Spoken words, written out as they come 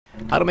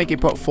How to make a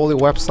portfolio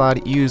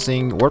website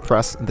using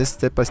WordPress. This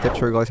step-by-step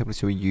tutorial is going to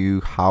show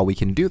you how we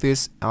can do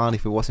this, and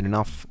if it wasn't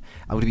enough,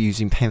 I'm going to be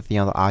using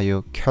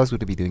Pantheon.io because we're going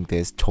to be doing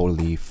this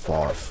totally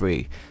for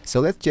free. So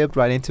let's jump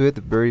right into it.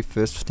 The very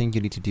first thing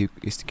you need to do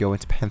is to go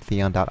into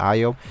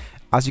Pantheon.io.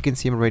 As you can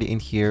see, I'm already in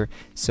here.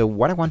 So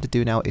what I want to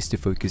do now is to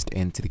focus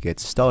into the get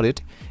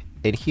started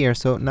in here.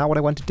 So now what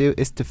I want to do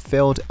is to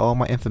fill all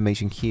my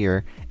information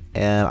here,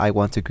 and I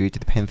want to agree to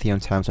the Pantheon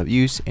terms of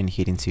use and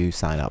hit into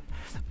sign up.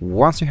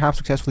 Once you have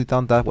successfully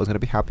done that, what's going to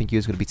be happening here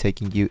is going to be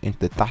taking you into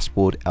the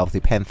dashboard of the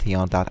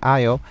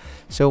Pantheon.io.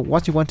 So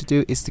what you want to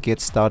do is to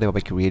get started by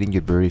creating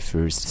your very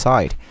first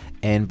site,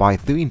 and by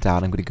doing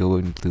that, I'm going to go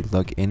into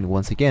log in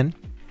once again.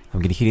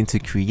 I'm going to hit into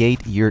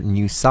create your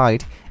new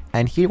site,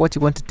 and here what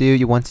you want to do,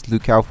 you want to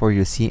look out for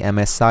your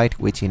CMS site,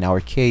 which in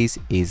our case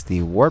is the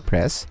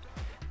WordPress.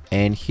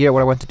 And here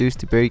what I want to do is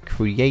to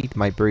create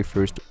my very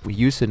first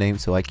username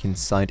so I can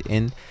sign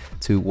in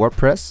to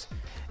WordPress.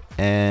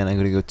 And I'm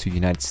going to go to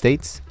United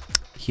States,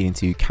 hit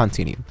into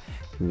continue.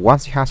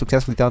 Once you have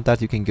successfully done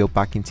that, you can go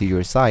back into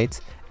your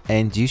site,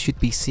 and you should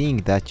be seeing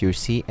that your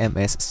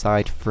CMS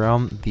site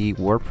from the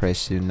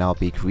WordPress should now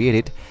be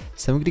created.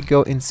 So I'm going to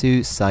go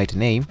into site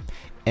name,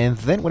 and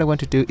then what I want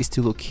to do is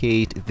to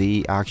locate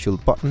the actual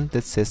button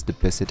that says to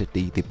visit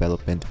the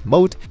development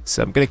mode.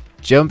 So I'm going to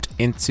jump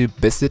into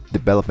visit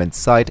development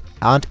site,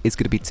 and it's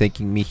going to be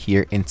taking me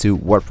here into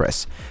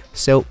WordPress.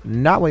 So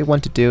now what I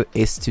want to do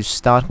is to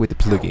start with the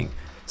plugin.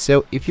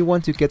 So if you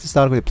want to get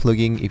started with a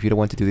plugin, if you don't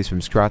want to do this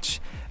from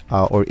scratch,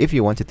 or if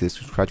you want to do this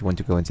from scratch, you want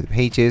to go into the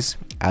pages,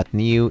 add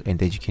new, and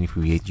then you can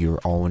create your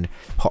own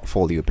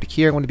portfolio. But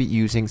here I'm going to be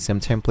using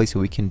some templates so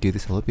we can do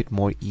this a little bit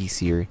more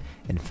easier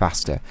and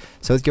faster.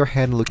 So let's go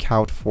ahead and look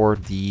out for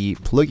the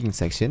plugin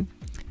section.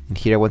 And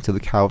here I want to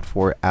look out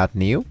for add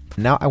new.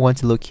 Now I want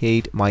to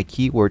locate my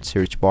keyword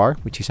search bar,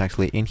 which is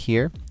actually in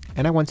here.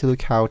 And I want to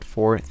look out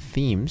for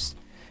themes.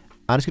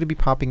 And it's going to be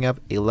popping up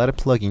a lot of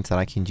plugins that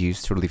I can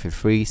use totally for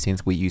free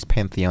since we use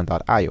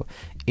Pantheon.io.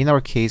 In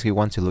our case, we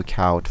want to look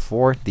out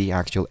for the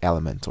actual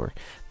Elementor.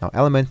 Now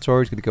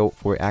Elementor is going to go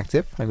for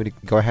active. I'm going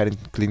to go ahead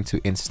and click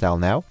to install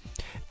now.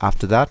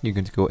 After that, you're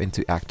going to go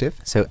into active.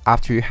 So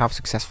after you have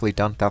successfully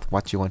done that,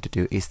 what you want to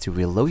do is to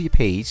reload your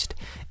page.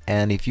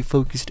 And if you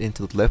focused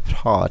into the left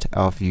part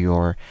of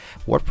your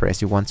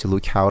WordPress, you want to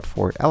look out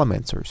for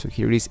Elementor. So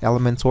here is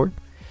Elementor.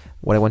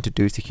 What I want to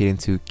do is to get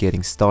into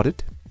getting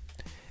started.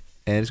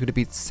 And it's going to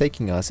be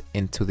taking us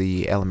into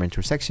the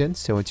Elementor section.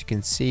 So as you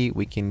can see,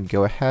 we can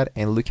go ahead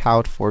and look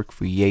out for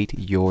create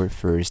your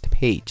first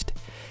page.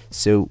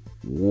 So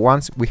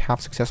once we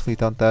have successfully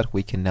done that,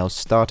 we can now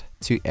start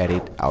to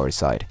edit our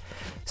site.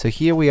 So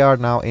here we are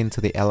now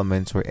into the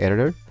Elementor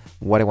editor.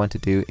 What I want to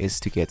do is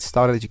to get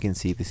started. As you can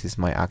see, this is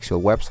my actual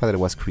website that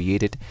was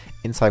created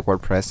inside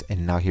WordPress,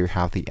 and now here we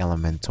have the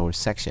Elementor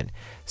section.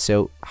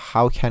 So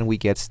how can we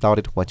get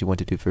started? What you want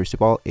to do first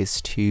of all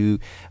is to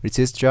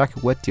just drag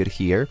widget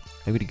here.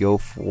 I'm going to go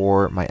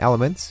for my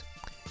elements.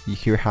 You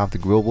here have the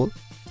global,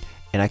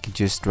 and I can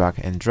just drag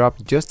and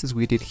drop just as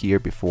we did here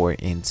before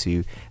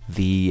into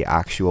the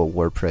actual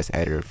WordPress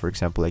editor. For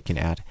example, I can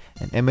add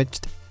an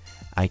image,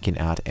 I can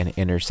add an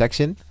inner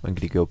section. I'm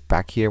going to go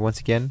back here once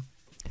again.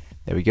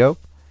 There we go,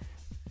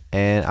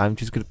 and I'm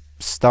just going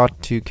to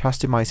start to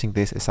customizing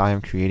this as I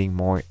am creating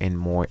more and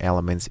more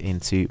elements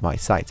into my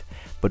site.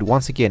 But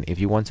once again, if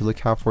you want to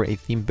look out for a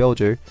theme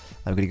builder,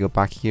 I'm going to go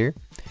back here,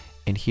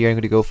 and here I'm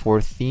going to go for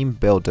theme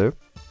builder,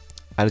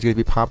 and it's going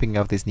to be popping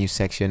up this new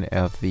section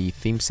of the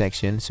theme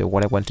section. So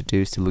what I want to do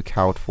is to look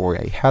out for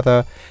a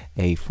header,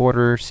 a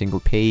footer,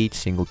 single page,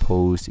 single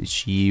post,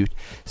 achieved,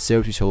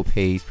 search whole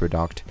page,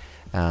 product,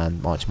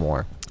 and much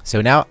more. So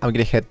now I'm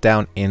going to head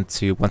down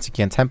into, once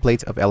again,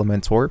 templates of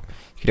Elementor.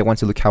 Here I want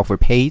to look out for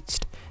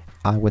paged.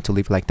 I want to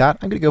leave it like that.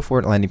 I'm going to go for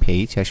a landing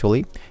page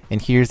actually.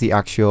 And here's the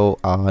actual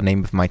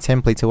name of my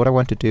template. So what I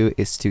want to do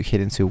is to hit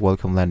into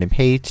welcome landing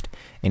page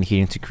and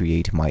hit into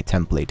create my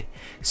template.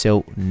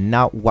 So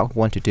now what we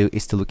want to do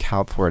is to look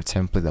out for a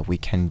template that we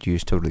can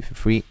use totally for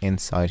free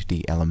inside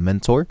the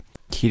Elementor.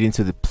 Hit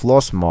into the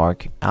plus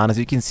mark, and as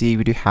you can see,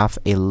 we do have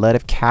a lot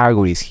of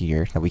categories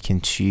here that we can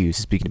choose,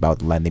 speaking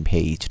about landing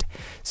page.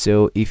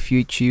 So if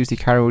you choose the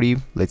category,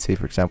 let's say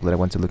for example that I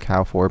want to look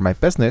out for my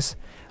business,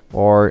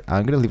 or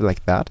I'm gonna leave it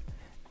like that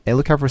and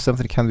look out for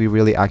something that can be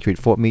really accurate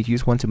for me. You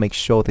just want to make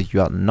sure that you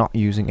are not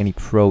using any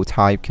pro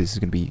type, because it's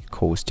gonna be of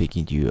course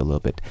taking you a little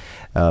bit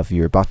of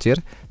your budget.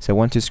 So I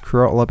want to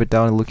scroll a little bit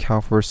down and look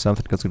out for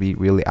something that's gonna be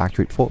really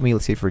accurate for me.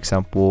 Let's say for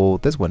example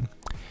this one.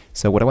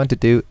 So what I want to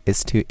do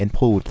is to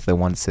input the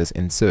one that says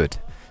insert.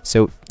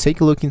 So take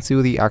a look into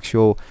the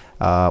actual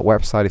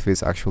website if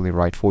it's actually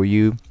right for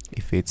you,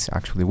 if it's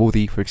actually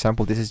worthy. For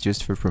example, this is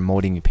just for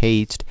promoting a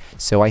page,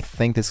 so I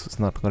think this is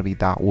not going to be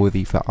that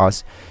worthy for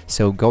us.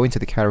 So go into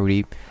the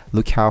category,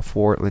 look out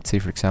for, let's say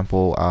for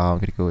example, I'm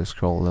going to go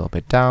scroll a little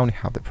bit down,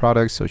 have the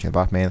products, social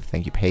environment,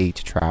 thank you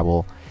page,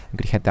 travel. I'm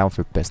going to head down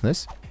for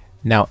business.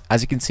 Now,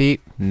 as you can see,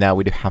 now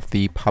we do have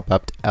the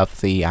pop-up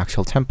of the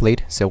actual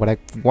template. So what I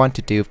want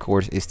to do, of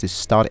course, is to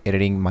start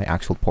editing my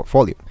actual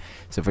portfolio.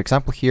 So for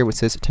example, here it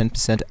says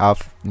 10%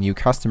 of new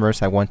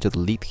customers, I want to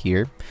delete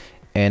here.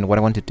 And what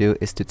I want to do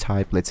is to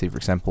type, let's say, for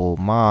example,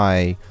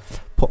 my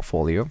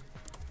portfolio.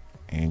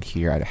 And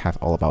here I have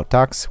all about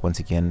docs. Once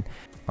again,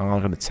 I'm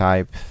going to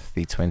type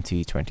the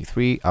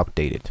 2023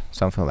 updated,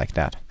 something like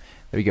that.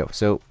 There we go.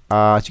 So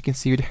as you can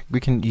see,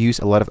 we can use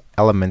a lot of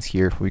elements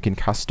here. We can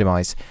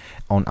customize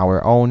on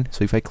our own.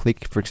 So if I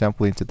click, for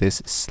example, into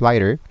this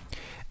slider,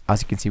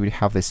 as you can see, we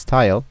have this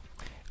style.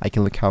 I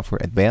can look out for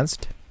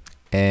advanced.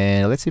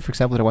 And let's say, for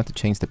example, that I want to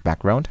change the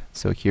background.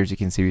 So here, as you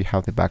can see, we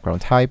have the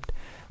background typed.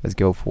 Let's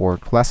go for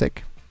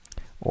classic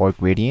or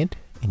gradient,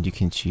 and you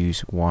can choose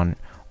one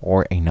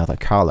or another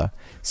color.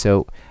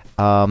 So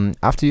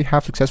after you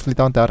have successfully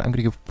done that, I'm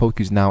going to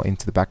focus now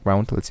into the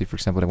background. Let's say, for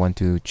example, I want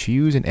to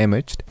choose an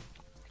image.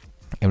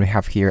 And we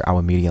have here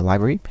our media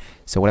library.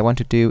 So what I want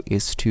to do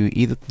is to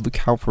either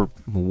look out for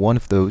one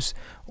of those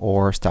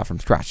or start from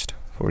scratch.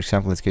 For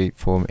example, let's go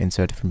from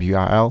insert from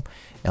URL,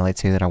 and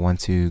let's say that I want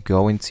to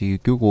go into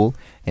Google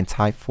and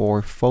type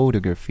for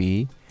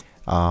photography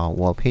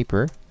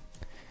wallpaper.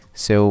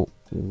 So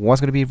what's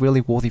going to be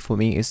really worthy for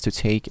me is to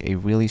take a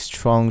really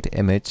strong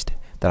image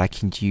that I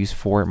can use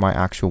for my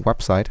actual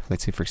website.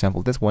 Let's say, for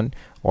example, this one,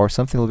 or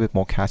something a little bit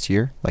more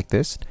catchier like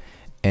this.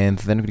 And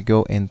then I'm going to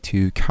go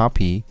into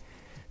copy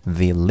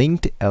the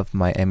link of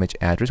my image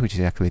address, which is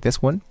actually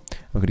this one.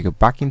 I'm going to go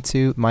back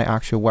into my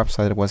actual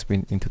website that was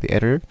into the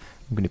editor.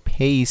 I'm going to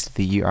paste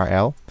the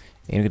URL,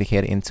 and I'm going to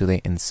head into the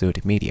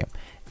insert media,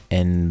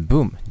 and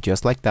boom,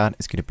 just like that,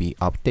 it's going to be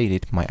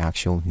updated my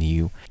actual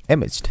new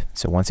image.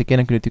 So once again,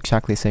 I'm going to do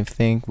exactly the same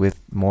thing with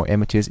more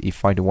images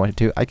if I do want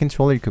to. I can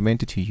totally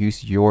recommend you to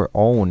use your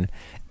own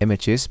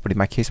images, but in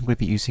my case, I'm going to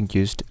be using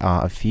just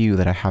a few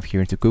that I have here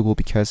into Google,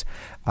 because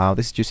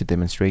this is just a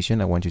demonstration.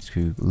 I want you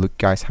to look,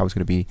 guys, how it's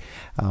going to be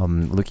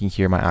looking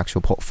here my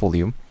actual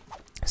portfolio.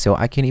 So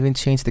I can even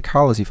change the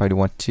colors if I do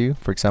want to.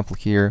 For example,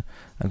 here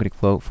I'm going to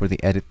go for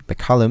the edit the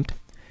column,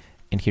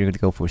 and here I'm going to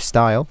go for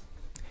style.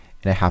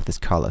 And I have this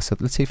color. So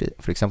let's say,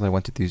 for example, I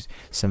want to do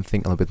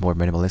something a little bit more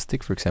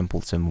minimalistic. For example,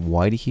 some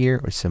white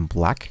here or some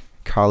black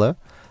color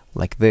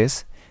like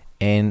this.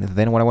 And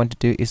then what I want to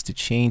do is to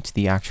change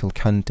the actual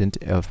content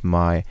of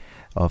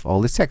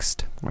all this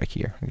text right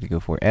here. I'm going to go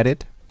for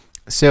edit.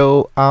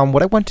 So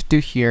what I want to do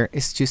here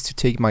is just to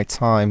take my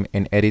time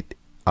and edit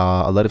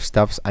a lot of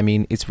stuff. I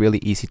mean, it's really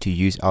easy to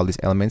use all these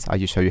elements. I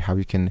just show you how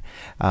you can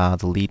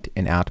delete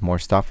and add more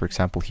stuff. For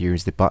example,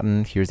 here's the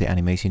button, here's the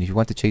animation. If you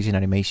want to change an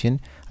animation,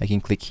 I can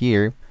click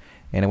here,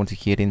 and I want to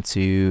get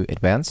into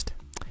advanced,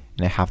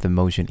 and I have the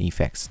motion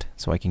effects.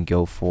 So I can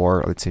go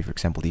for, let's say, for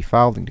example,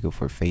 default, I'm going to go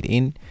for fade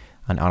in,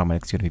 and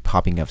automatically it's going to be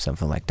popping up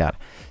something like that.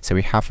 So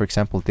we have, for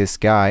example, this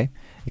guy,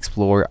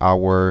 explore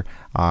our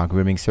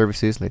grooming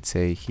services. Let's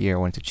say here I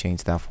want to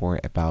change that for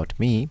about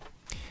me.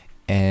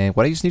 And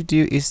what I just need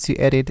to do is to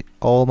edit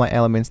all my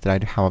elements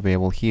that I have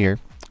available here,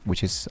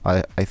 which is,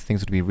 I think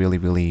it would be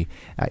really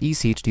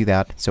easy to do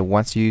that. So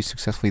once you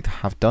successfully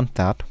have done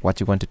that,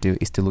 what you want to do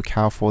is to look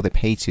out for the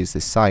pages,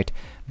 the site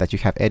that you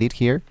have edited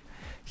here,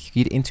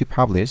 hit into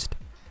published.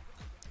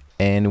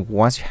 And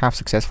once you have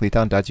successfully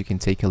done that, you can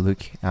take a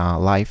look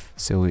live.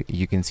 So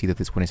you can see that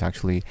this one is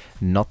actually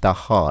not that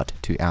hard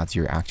to add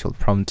your actual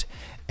prompt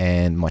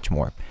and much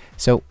more.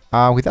 So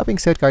with that being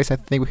said, guys, I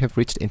think we have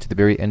reached into the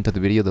very end of the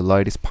video. The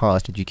latest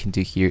part that you can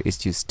do here is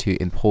just to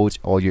import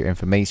all your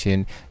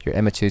information, your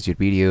images, your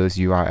videos,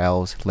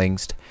 URLs,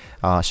 links,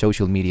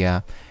 social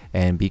media,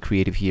 and be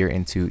creative here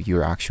into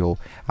your actual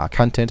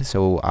content.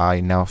 So I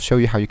now show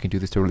you how you can do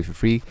this totally for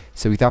free.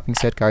 So with that being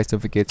said, guys, don't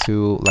forget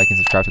to like and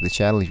subscribe to the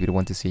channel if you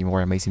want to see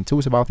more amazing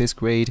tools about this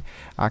great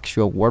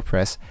actual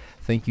WordPress.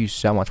 Thank you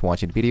so much for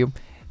watching the video,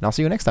 and I'll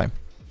see you next time.